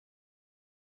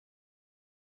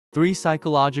3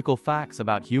 psychological facts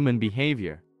about human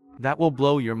behavior that will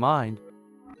blow your mind.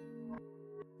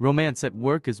 Romance at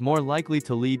work is more likely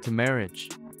to lead to marriage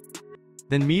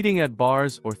than meeting at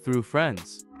bars or through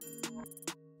friends.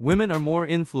 Women are more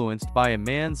influenced by a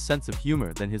man's sense of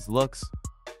humor than his looks.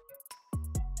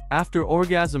 After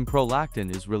orgasm,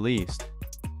 prolactin is released,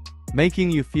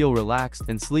 making you feel relaxed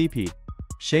and sleepy.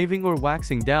 Shaving or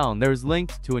waxing down there is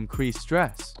linked to increased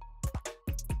stress.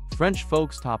 French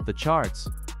folks top the charts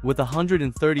with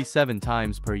 137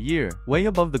 times per year, way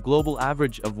above the global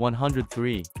average of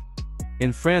 103.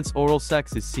 In France, oral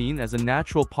sex is seen as a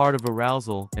natural part of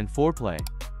arousal and foreplay.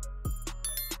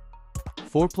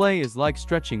 Foreplay is like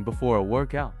stretching before a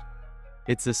workout.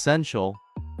 It's essential.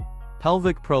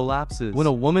 Pelvic prolapses when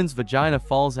a woman's vagina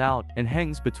falls out and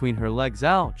hangs between her legs.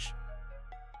 Ouch!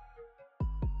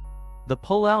 The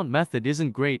pull-out method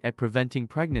isn't great at preventing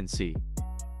pregnancy.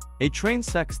 A trained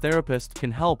sex therapist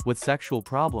can help with sexual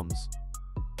problems.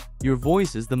 Your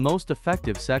voice is the most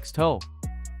effective sex toy.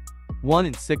 1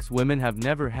 in 6 women have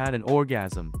never had an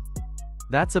orgasm.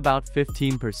 That's about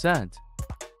 15%.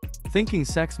 Thinking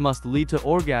sex must lead to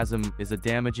orgasm is a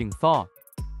damaging thought.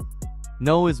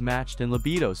 No is matched and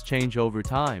libidos change over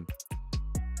time.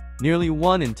 Nearly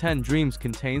 1 in 10 dreams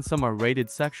contain some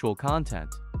R-rated sexual content.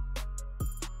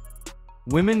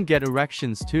 Women get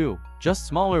erections too, just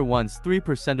smaller ones.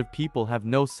 3% of people have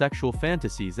no sexual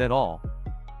fantasies at all.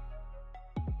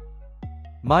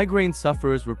 Migraine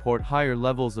sufferers report higher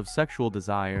levels of sexual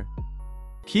desire.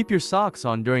 Keep your socks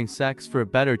on during sex for a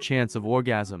better chance of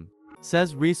orgasm.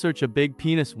 Says research. A big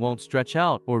penis won't stretch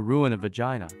out or ruin a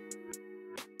vagina.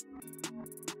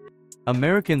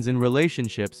 Americans in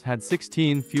relationships had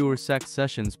 16 fewer sex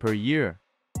sessions per year.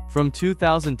 From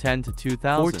 2010 to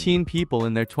 2014, people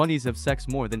in their 20s have sex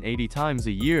more than 80 times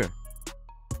a year.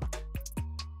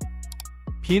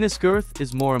 Penis girth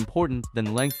is more important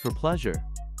than length for pleasure.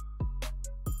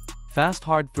 Fast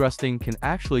hard thrusting can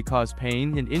actually cause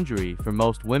pain and injury for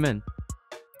most women.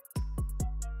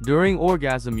 During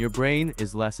orgasm, your brain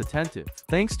is less attentive,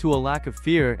 thanks to a lack of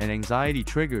fear and anxiety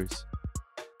triggers.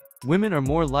 Women are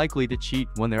more likely to cheat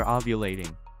when they're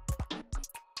ovulating.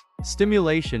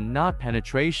 Stimulation, not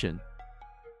penetration,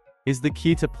 is the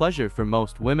key to pleasure for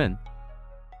most women.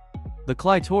 The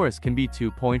clitoris can be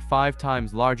 2.5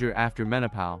 times larger after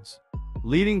menopause,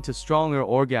 leading to stronger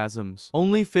orgasms.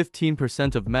 Only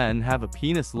 15% of men have a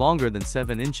penis longer than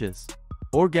 7 inches.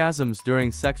 Orgasms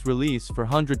during sex release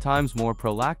 400 times more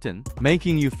prolactin,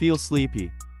 making you feel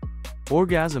sleepy.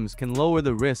 Orgasms can lower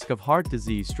the risk of heart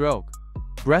disease, stroke,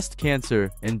 breast cancer,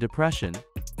 and depression.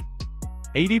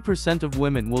 80% of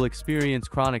women will experience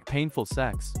chronic painful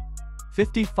sex.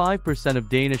 55% of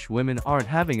Danish women aren't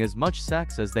having as much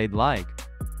sex as they'd like.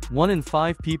 1 in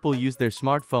 5 people use their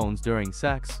smartphones during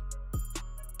sex.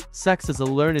 Sex is a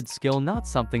learned skill, not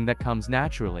something that comes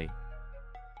naturally.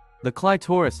 The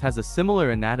clitoris has a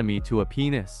similar anatomy to a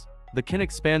penis that can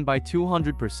expand by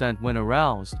 200% when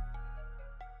aroused.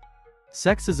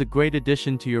 Sex is a great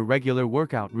addition to your regular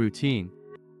workout routine.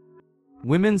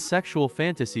 Women's sexual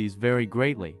fantasies vary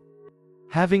greatly.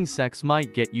 Having sex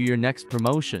might get you your next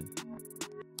promotion.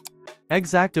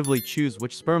 Eggs actively choose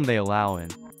which sperm they allow in.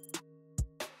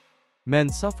 Men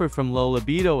suffer from low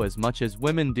libido as much as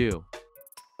women do.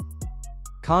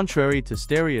 Contrary to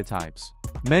stereotypes,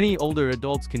 many older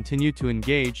adults continue to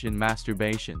engage in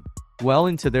masturbation well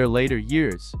into their later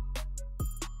years.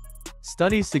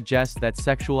 Studies suggest that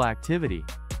sexual activity,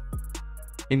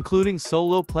 including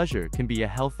solo pleasure, can be a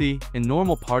healthy and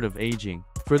normal part of aging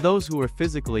for those who are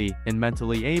physically and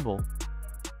mentally able.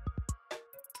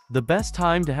 The best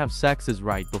time to have sex is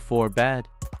right before bed.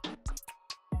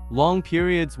 Long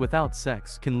periods without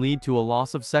sex can lead to a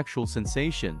loss of sexual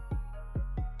sensation.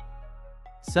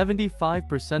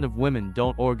 75% of women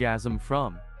don't orgasm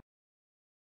from